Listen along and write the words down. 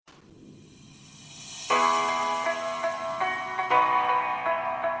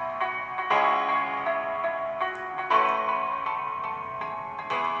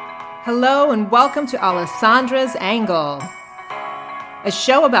Hello and welcome to Alessandra's Angle, a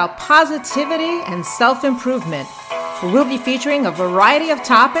show about positivity and self-improvement, where we'll be featuring a variety of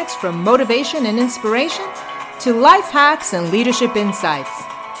topics from motivation and inspiration to life hacks and leadership insights.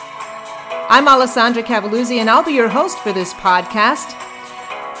 I'm Alessandra Cavalluzzi and I'll be your host for this podcast.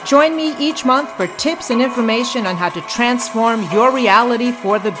 Join me each month for tips and information on how to transform your reality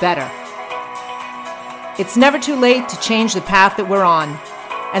for the better. It's never too late to change the path that we're on,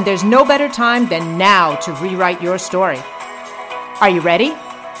 and there's no better time than now to rewrite your story. Are you ready?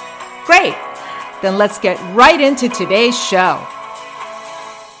 Great! Then let's get right into today's show.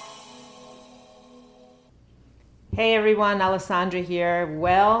 Hey everyone, Alessandra here.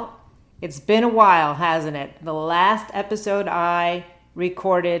 Well, it's been a while, hasn't it? The last episode I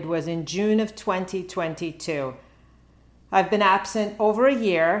recorded was in June of 2022. I've been absent over a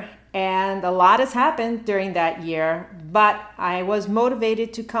year, and a lot has happened during that year, but I was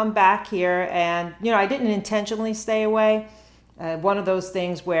motivated to come back here, and I didn't intentionally stay away. One of those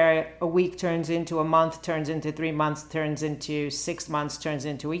things where a week turns into a month, turns into 3 months, turns into 6 months, turns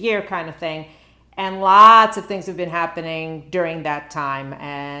into a year kind of thing. And lots of things have been happening during that time.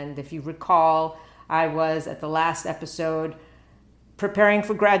 And if you recall, I was at the last episode preparing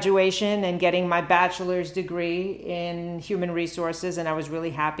for graduation and getting my bachelor's degree in human resources. And I was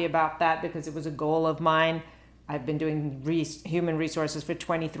really happy about that because it was a goal of mine. I've been doing human resources for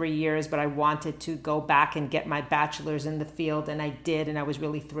 23 years, but I wanted to go back and get my bachelor's in the field, and I did, and I was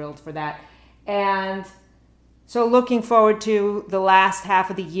really thrilled for that. And so looking forward to the last half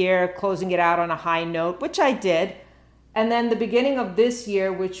of the year, closing it out on a high note, which I did. And then the beginning of this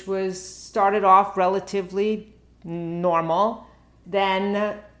year, which started off relatively normal,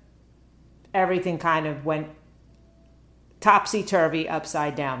 then everything kind of went topsy-turvy,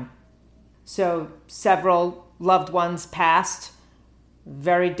 upside down. So several loved ones passed,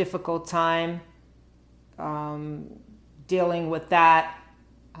 very difficult time dealing with that.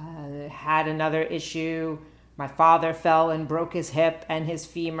 Had another issue. My father fell and broke his hip and his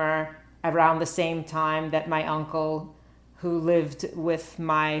femur around the same time that my uncle, who lived with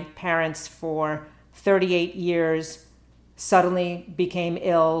my parents for 38 years, suddenly became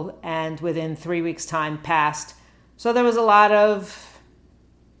ill and within 3 weeks' time passed. So there was a lot of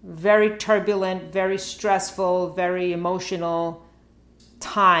very turbulent, very stressful, very emotional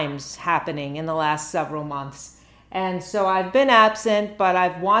times happening in the last several months. And so I've been absent, but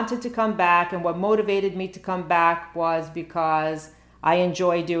I've wanted to come back. And what motivated me to come back was because I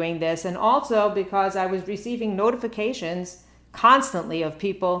enjoy doing this, and also because I was receiving notifications constantly of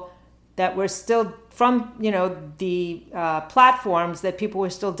people that were still from, the platforms that people were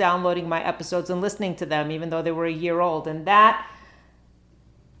still downloading my episodes and listening to them, even though they were a year old. And that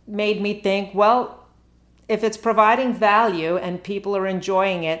made me think, well, if it's providing value and people are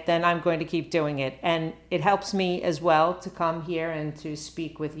enjoying it, then I'm going to keep doing it. And it helps me as well to come here and to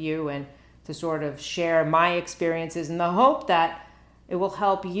speak with you and to sort of share my experiences in the hope that it will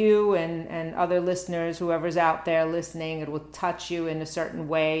help you and other listeners, whoever's out there listening. It will touch you in a certain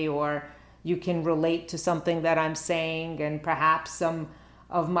way, or you can relate to something that I'm saying, and perhaps some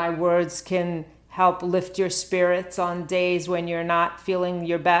of my words can help lift your spirits on days when you're not feeling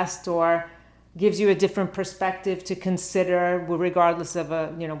your best, or gives you a different perspective to consider regardless of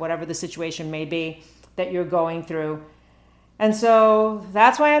whatever the situation may be that you're going through. And so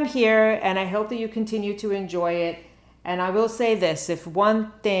that's why I'm here, and I hope that you continue to enjoy it. And I will say this, if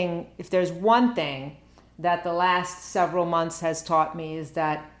there's one thing that the last several months has taught me, is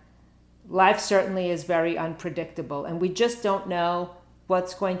that life certainly is very unpredictable, and we just don't know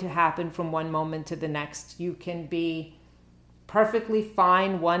what's going to happen from one moment to the next. You can be perfectly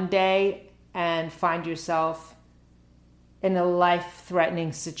fine one day and find yourself in a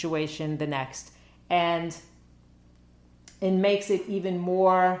life-threatening situation the next. And it makes it even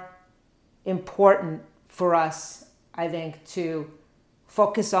more important for us, I think, to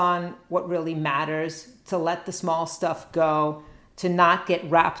focus on what really matters, to let the small stuff go, to not get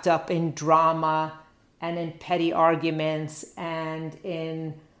wrapped up in drama and in petty arguments and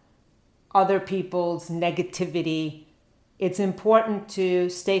in other people's negativity. It's important to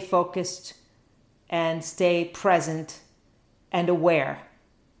stay focused and stay present and aware,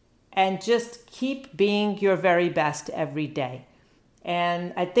 and just keep being your very best every day.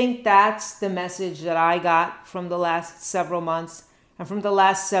 And I think that's the message that I got from the last several months and from the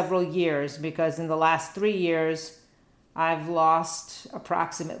last several years, because in the last 3 years, I've lost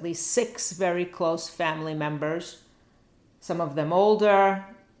approximately 6 very close family members, some of them older,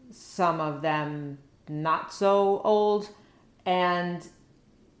 some of them not so old, and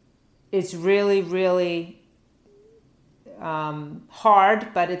it's really, really hard,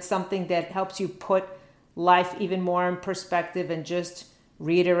 but it's something that helps you put life even more in perspective and just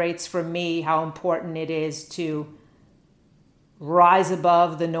reiterates for me how important it is to rise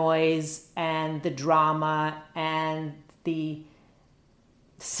above the noise and the drama and the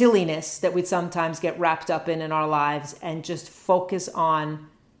silliness that we sometimes get wrapped up in our lives, and just focus on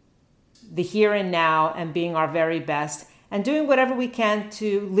the here and now and being our very best and doing whatever we can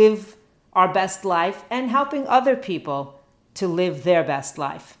to live our best life and helping other people to live their best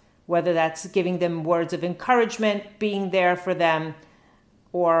life, whether that's giving them words of encouragement, being there for them,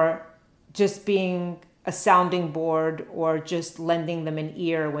 or just being a sounding board, or just lending them an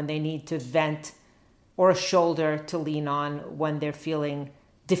ear when they need to vent, or a shoulder to lean on when they're feeling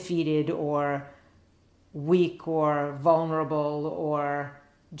defeated or weak or vulnerable or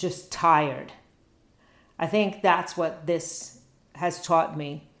just tired. I think that's what this has taught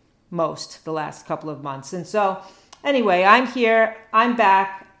me most the last couple of months. And so anyway, I'm here, I'm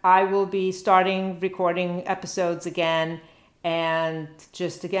back. I will be starting recording episodes again, and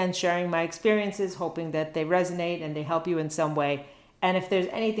just again sharing my experiences, hoping that they resonate and they help you in some way. And if there's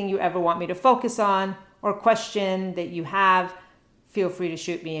anything you ever want me to focus on or question that you have, feel free to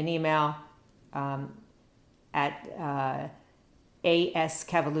shoot me an email at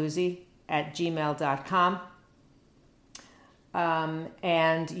ascavalluzzi@gmail.com.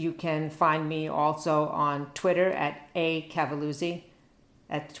 And you can find me also on Twitter at @acavalluzzi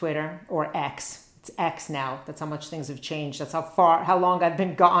at Twitter, or X. It's X now. That's how much things have changed. That's how long I've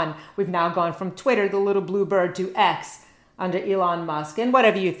been gone. We've now gone from Twitter, the little blue bird, to X under Elon Musk. And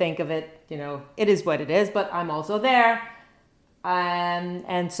whatever you think of it, it is what it is, but I'm also there.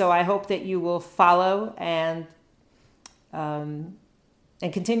 And so I hope that you will follow and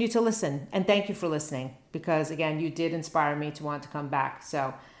continue to listen. And thank you for listening, because again, you did inspire me to want to come back.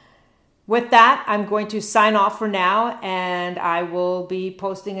 So with that, I'm going to sign off for now, and I will be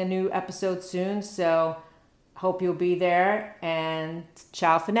posting a new episode soon. So hope you'll be there, and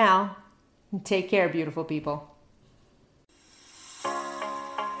ciao for now. Take care, beautiful people.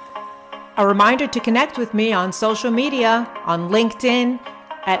 A reminder to connect with me on social media, on LinkedIn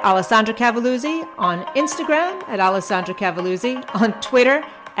at Alessandra Cavalluzzi, on Instagram at Alessandra Cavalluzzi, on Twitter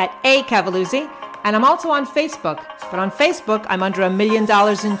at @acavalluzzi, and I'm also on Facebook. But on Facebook, I'm under $1 million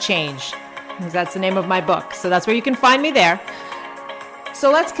in change, because that's the name of my book. So that's where you can find me there. So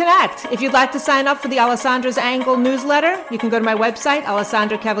let's connect. If you'd like to sign up for the Alessandra's Angle newsletter, you can go to my website,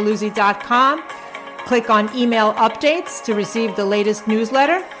 alessandracavalluzzi.com, click on email updates to receive the latest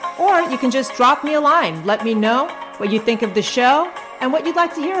newsletter, or you can just drop me a line. Let me know what you think of the show and what you'd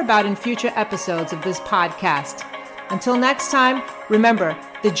like to hear about in future episodes of this podcast. Until next time, remember,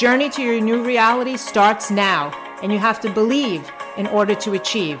 the journey to your new reality starts now, and you have to believe in order to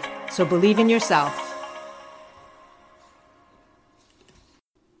achieve. So believe in yourself.